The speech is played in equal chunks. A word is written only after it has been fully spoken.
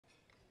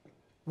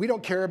We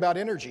don't care about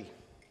energy.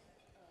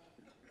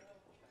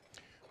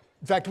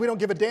 In fact, we don't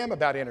give a damn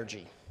about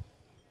energy.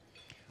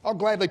 I'll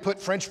gladly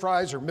put French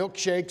fries or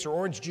milkshakes or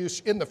orange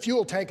juice in the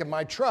fuel tank of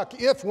my truck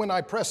if, when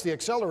I press the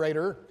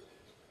accelerator,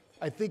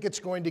 I think it's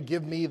going to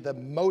give me the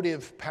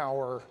motive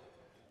power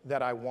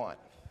that I want.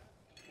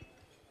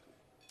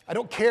 I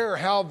don't care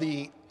how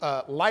the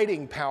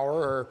lighting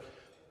power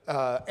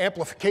or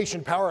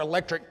amplification power,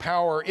 electric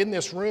power in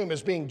this room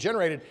is being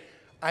generated.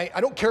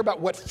 I don't care about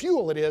what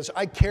fuel it is.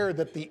 I care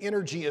that the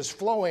energy is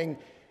flowing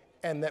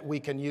and that we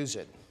can use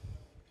it.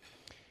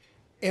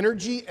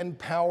 Energy and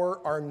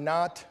power are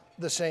not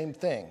the same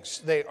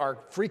things. They are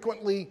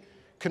frequently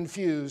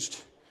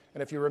confused.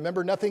 And if you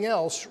remember nothing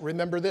else,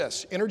 remember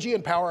this. Energy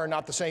and power are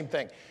not the same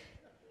thing.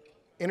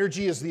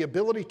 Energy is the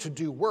ability to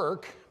do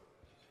work.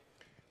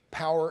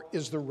 Power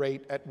is the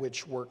rate at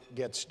which work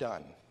gets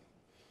done.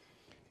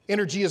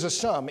 Energy is a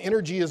sum.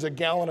 Energy is a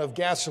gallon of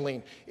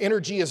gasoline.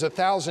 Energy is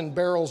 1,000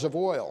 barrels of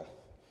oil.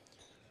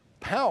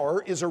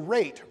 Power is a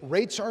rate.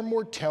 Rates are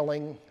more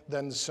telling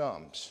than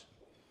sums.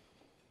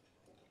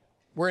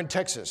 We're in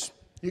Texas.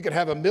 You could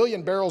have 1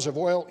 million barrels of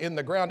oil in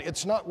the ground.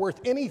 It's not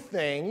worth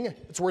anything.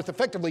 It's worth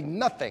effectively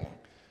nothing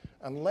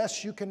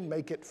unless you can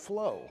make it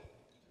flow.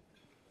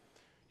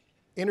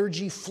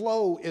 Energy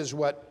flow is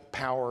what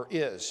power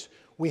is.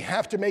 We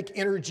have to make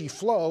energy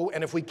flow,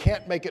 and if we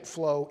can't make it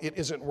flow, it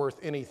isn't worth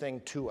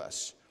anything to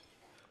us.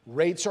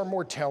 Rates are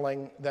more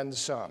telling than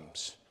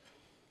sums.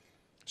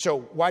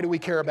 So why do we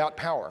care about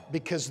power?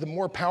 Because the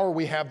more power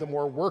we have, the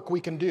more work we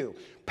can do.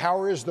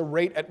 Power is the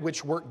rate at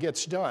which work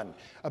gets done.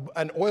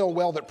 An oil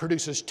well that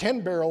produces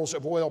 10 barrels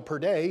of oil per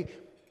day,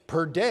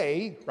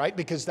 right?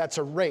 Because that's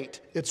a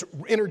rate. It's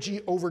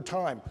energy over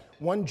time.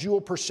 1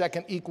 joule per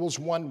second equals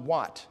 1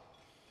 watt.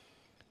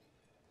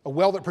 A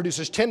well that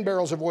produces 10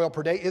 barrels of oil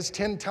per day is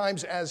 10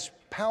 times as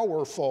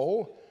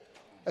powerful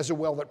as a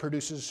well that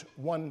produces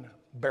 1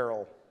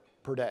 barrel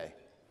per day.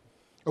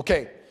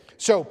 Okay,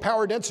 so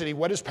power density.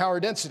 What is power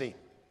density?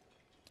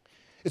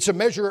 It's a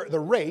measure of the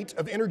rate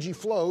of energy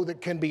flow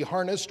that can be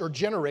harnessed or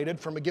generated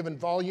from a given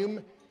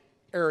volume,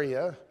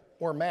 area,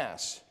 or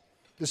mass.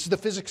 This is the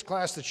physics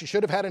class that you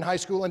should have had in high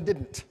school and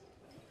didn't.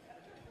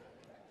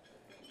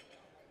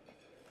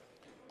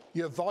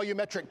 You have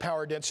volumetric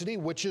power density,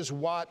 which is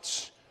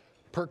watts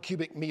per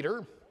cubic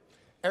meter.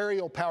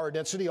 Areal power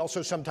density,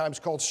 also sometimes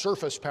called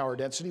surface power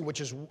density, which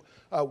is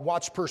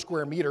watts per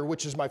square meter,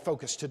 which is my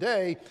focus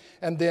today.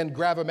 And then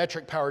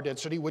gravimetric power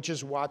density, which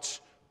is watts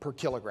per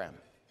kilogram.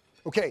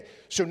 Okay,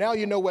 so now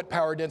you know what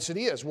power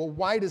density is. Well,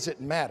 why does it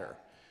matter?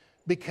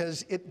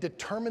 Because it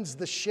determines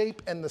the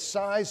shape and the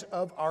size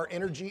of our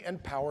energy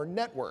and power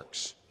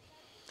networks.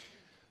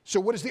 So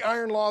what is the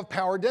iron law of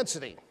power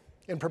density?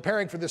 In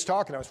preparing for this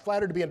talk, and I was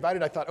flattered to be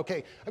invited, I thought,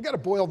 okay, I've got to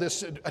boil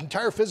this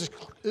entire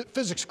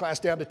physics class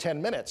down to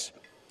 10 minutes.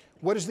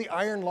 What is the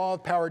iron law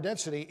of power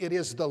density? It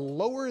is the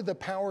lower the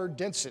power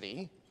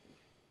density,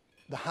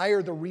 the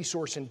higher the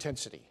resource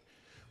intensity.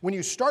 When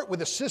you start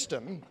with a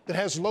system that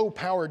has low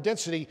power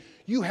density,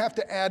 you have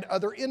to add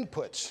other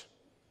inputs.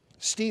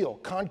 Steel,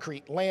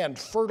 concrete, land,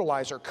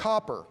 fertilizer,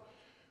 copper.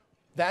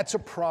 That's a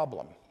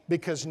problem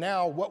because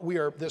now what we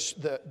are,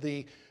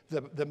 the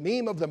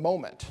meme of the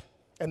moment,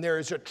 and there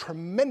is a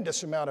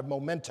tremendous amount of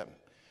momentum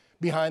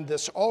behind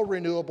this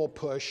all-renewable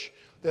push,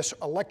 this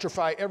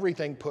electrify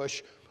everything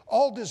push,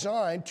 all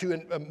designed to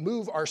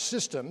move our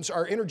systems,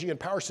 our energy and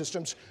power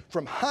systems,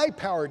 from high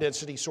power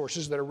density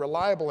sources that are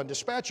reliable and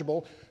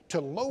dispatchable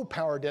to low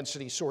power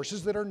density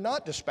sources that are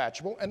not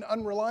dispatchable and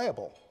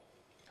unreliable.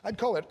 I'd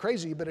call it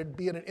crazy, but it'd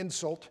be an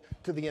insult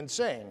to the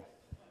insane.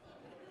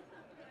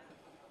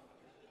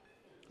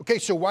 Okay,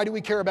 so why do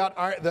we care about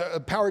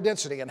the power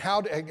density? And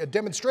how a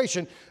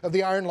demonstration of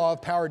the iron law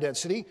of power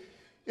density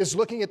is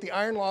looking at the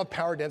iron law of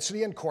power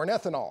density in corn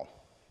ethanol.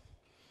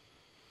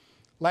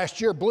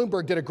 Last year,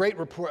 Bloomberg did a great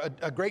report,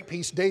 a great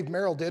piece, Dave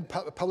Merrill did,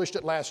 published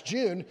it last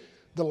June.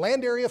 The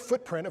land area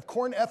footprint of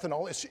corn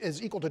ethanol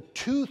is equal to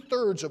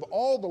 2/3 of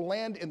all the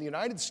land in the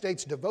United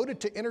States devoted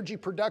to energy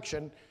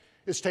production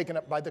is taken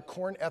up by the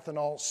corn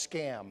ethanol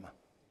scam.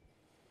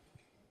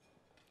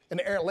 An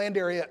land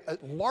area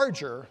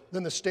larger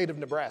than the state of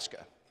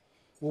Nebraska.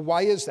 Well,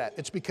 why is that?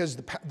 It's because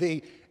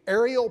the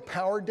areal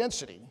power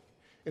density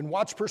in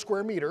watts per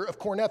square meter of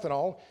corn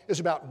ethanol is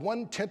about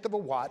 1/10 of a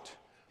watt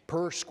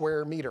per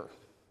square meter.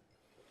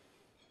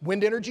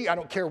 Wind energy, I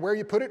don't care where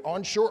you put it,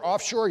 onshore,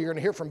 offshore. You're going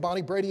to hear from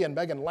Bonnie Brady and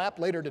Megan Lapp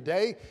later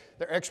today.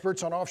 They're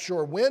experts on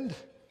offshore wind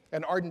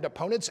and ardent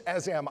opponents,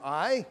 as am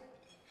I. I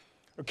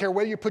don't care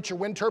where you put your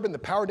wind turbine, the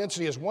power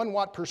density is 1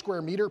 watt per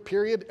square meter,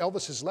 period.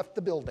 Elvis has left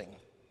the building.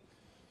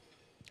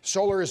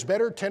 Solar is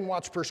better, 10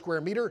 watts per square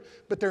meter,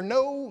 but there's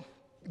no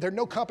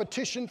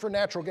competition for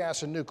natural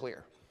gas and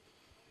nuclear.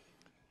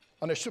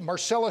 On a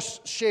Marcellus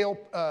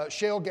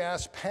shale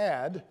gas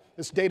pad,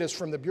 this data is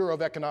from the Bureau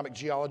of Economic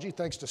Geology,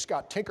 thanks to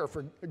Scott Tinker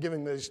for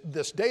giving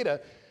this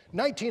data,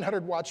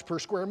 1,900 watts per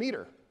square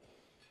meter.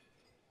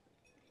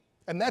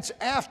 And that's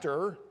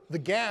after the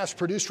gas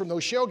produced from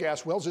those shale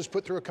gas wells is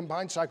put through a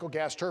combined cycle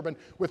gas turbine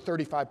with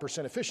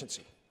 35%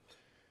 efficiency.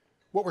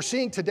 What we're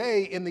seeing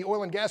today in the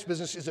oil and gas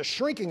business is a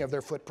shrinking of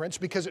their footprints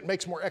because it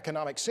makes more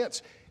economic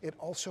sense. It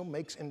also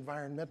makes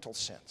environmental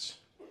sense.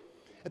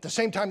 At the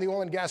same time, the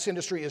oil and gas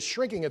industry is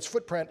shrinking its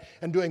footprint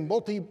and doing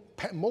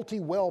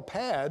multi-well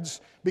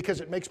pads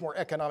because it makes more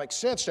economic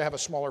sense to have a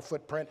smaller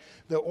footprint.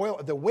 The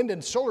wind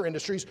and solar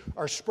industries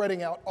are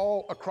spreading out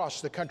all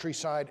across the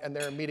countryside, and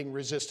they're meeting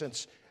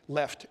resistance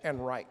left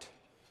and right.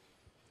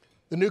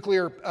 The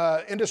nuclear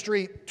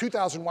industry,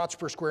 2,000 watts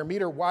per square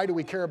meter. Why do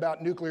we care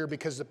about nuclear?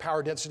 Because the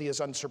power density is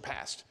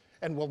unsurpassed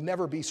and will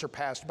never be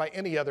surpassed by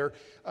any other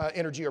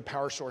energy or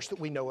power source that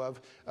we know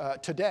of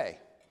today.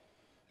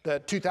 The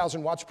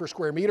 2,000 watts per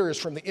square meter is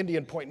from the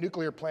Indian Point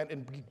nuclear plant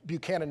in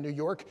Buchanan, New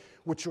York,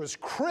 which was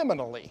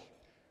prematurely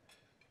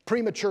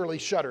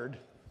shuttered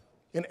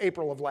in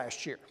April of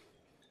last year.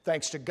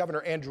 Thanks to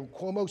Governor Andrew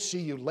Cuomo. See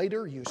you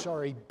later, you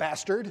sorry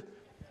bastard.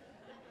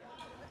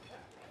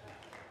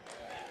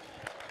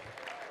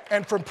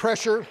 And from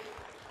pressure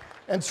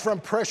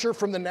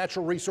from the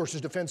Natural Resources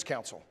Defense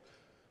Council.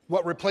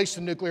 What replaced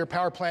the nuclear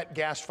power plant?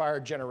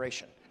 Gas-fired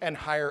generation and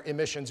higher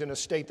emissions in a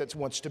state that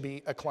wants to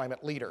be a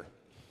climate leader.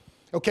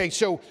 Okay,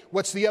 so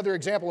what's the other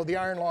example of the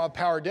iron law of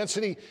power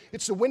density?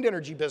 It's the wind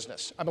energy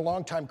business. I'm a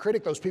longtime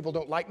critic. Those people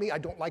don't like me. I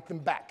don't like them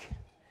back.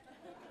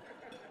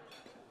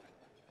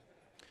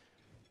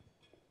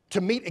 To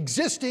meet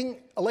existing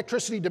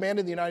electricity demand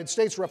in the United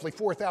States, roughly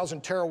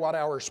 4,000 terawatt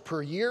hours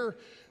per year,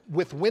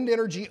 with wind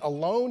energy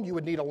alone, you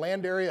would need a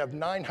land area of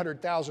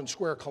 900,000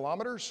 square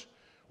kilometers,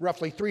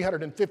 roughly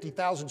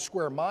 350,000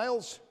 square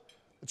miles.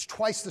 It's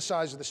twice the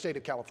size of the state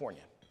of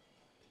California,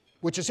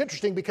 which is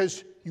interesting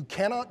because you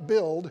cannot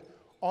build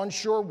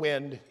onshore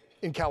wind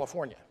in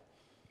California.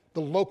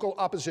 The local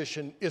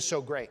opposition is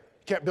so great.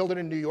 Can't build it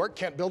in New York,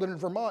 can't build it in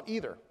Vermont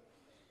either.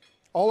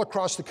 All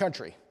across the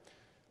country,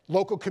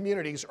 local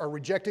communities are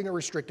rejecting or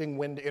restricting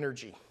wind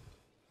energy.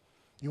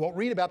 You won't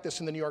read about this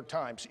in the New York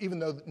Times, even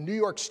though New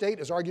York State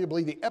is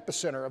arguably the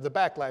epicenter of the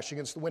backlash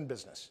against the wind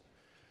business.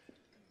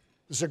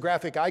 This is a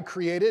graphic I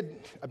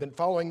created. I've been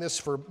following this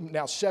for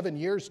now 7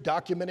 years,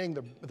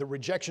 documenting the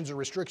rejections and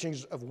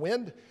restrictions of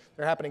wind.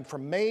 They're happening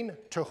from Maine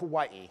to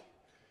Hawaii.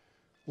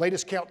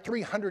 Latest count,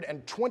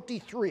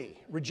 323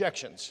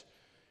 rejections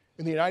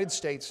in the United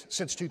States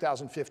since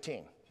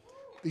 2015.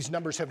 These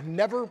numbers have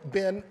never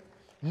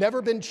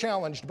been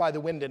challenged by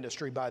the wind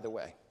industry, by the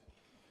way,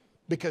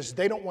 because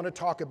they don't want to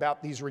talk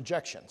about these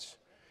rejections.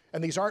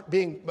 And these aren't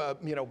being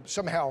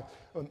somehow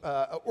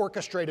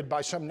orchestrated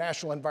by some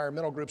national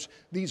environmental groups.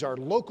 These are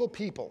local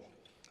people,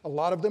 a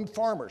lot of them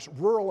farmers,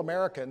 rural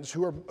Americans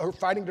who are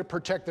fighting to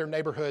protect their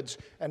neighborhoods,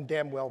 and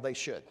damn well they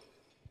should.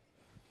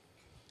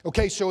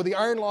 Okay, so the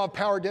iron law of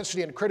power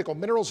density and critical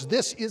minerals.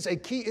 This is a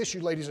key issue,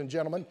 ladies and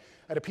gentlemen.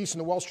 I had a piece in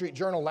the Wall Street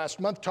Journal last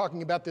month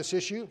talking about this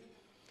issue.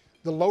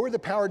 The lower the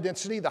power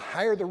density, the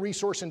higher the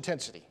resource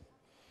intensity.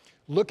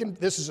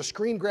 This is a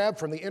screen grab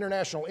from the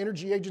International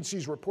Energy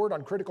Agency's report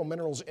on critical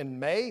minerals in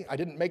May. I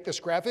didn't make this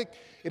graphic.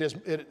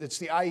 It's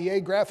the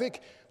IEA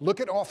graphic. Look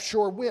at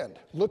offshore wind.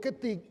 Look at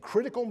the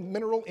critical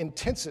mineral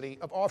intensity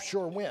of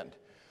offshore wind.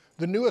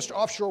 The newest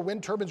offshore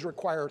wind turbines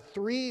require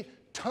 3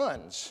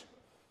 tons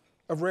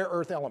of rare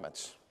earth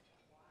elements.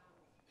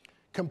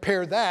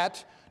 Compare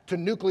that to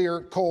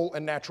nuclear, coal,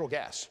 and natural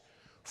gas.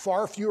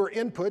 Far fewer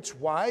inputs.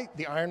 Why?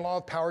 The iron law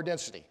of power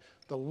density.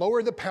 The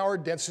lower the power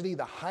density,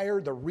 the higher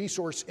the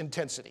resource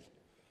intensity.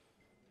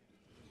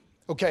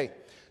 Okay,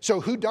 so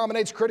who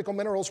dominates critical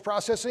minerals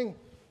processing?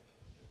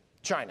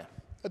 China.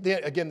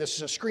 Again, this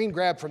is a screen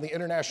grab from the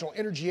International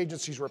Energy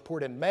Agency's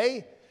report in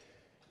May,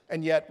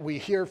 and yet we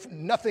hear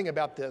nothing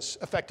about this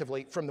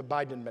effectively from the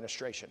Biden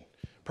administration.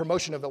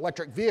 Promotion of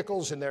electric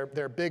vehicles and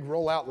their big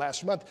rollout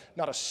last month,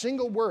 not a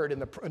single word in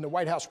the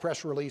White House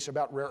press release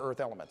about rare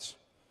earth elements.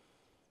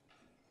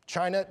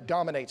 China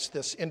dominates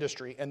this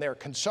industry, and they're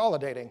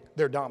consolidating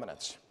their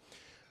dominance.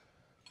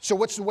 So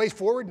what's the way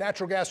forward?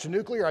 Natural gas to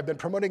nuclear. I've been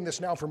promoting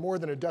this now for more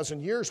than a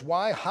dozen years.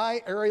 Why?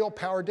 High aerial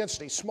power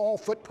density, small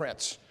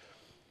footprints.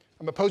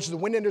 I'm opposed to the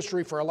wind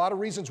industry for a lot of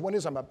reasons. One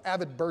is I'm an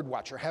avid bird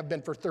watcher, have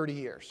been for 30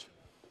 years.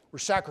 We're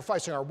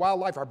sacrificing our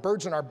wildlife, our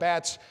birds and our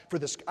bats for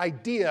this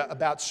idea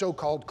about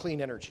so-called clean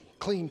energy,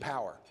 clean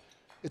power.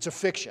 It's a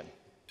fiction.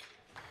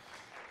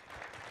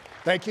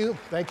 Thank you,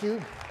 thank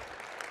you.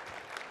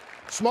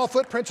 Small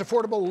footprints,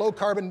 affordable, low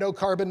carbon, no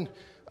carbon,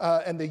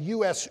 and the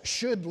US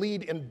should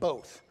lead in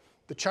both.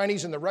 The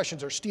Chinese and the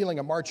Russians are stealing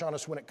a march on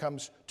us when it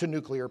comes to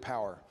nuclear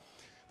power.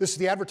 This is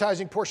the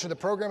advertising portion of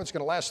the program. It's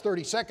going to last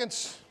 30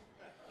 seconds.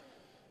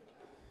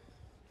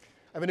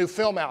 I have a new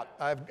film out.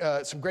 I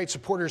have some great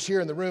supporters here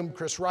in the room.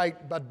 Chris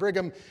Wright, Bud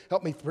Brigham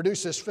helped me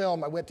produce this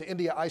film. I went to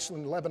India,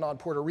 Iceland, Lebanon,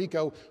 Puerto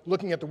Rico,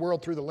 looking at the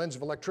world through the lens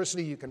of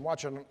electricity. You can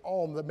watch it on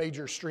all the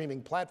major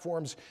streaming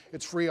platforms.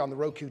 It's free on the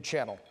Roku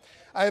channel.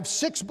 I have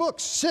 6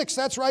 books. 6,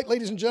 that's right,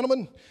 ladies and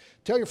gentlemen.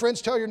 Tell your friends,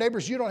 tell your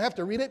neighbors, you don't have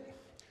to read it.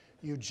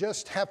 You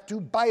just have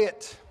to buy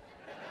it.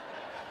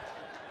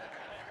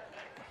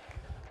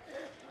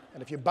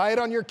 And if you buy it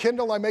on your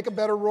Kindle, I make a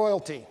better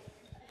royalty.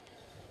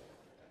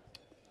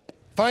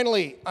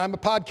 Finally, I'm a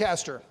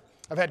podcaster.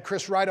 I've had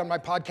Chris Wright on my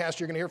podcast.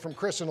 You're going to hear from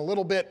Chris in a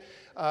little bit.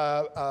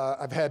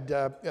 I've had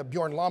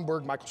Bjorn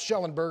Lomborg, Michael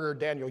Schellenberger,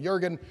 Daniel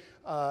Jurgen,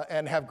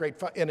 and have great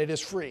fun, and it is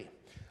free.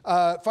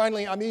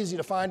 Finally, I'm easy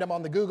to find. I'm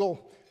on the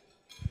Google.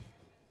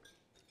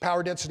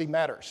 Power density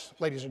matters,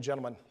 ladies and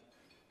gentlemen.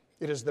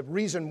 It is the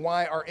reason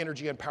why our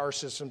energy and power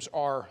systems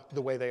are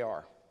the way they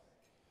are.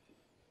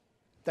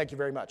 Thank you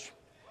very much.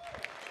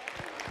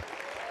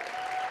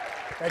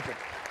 Thank you.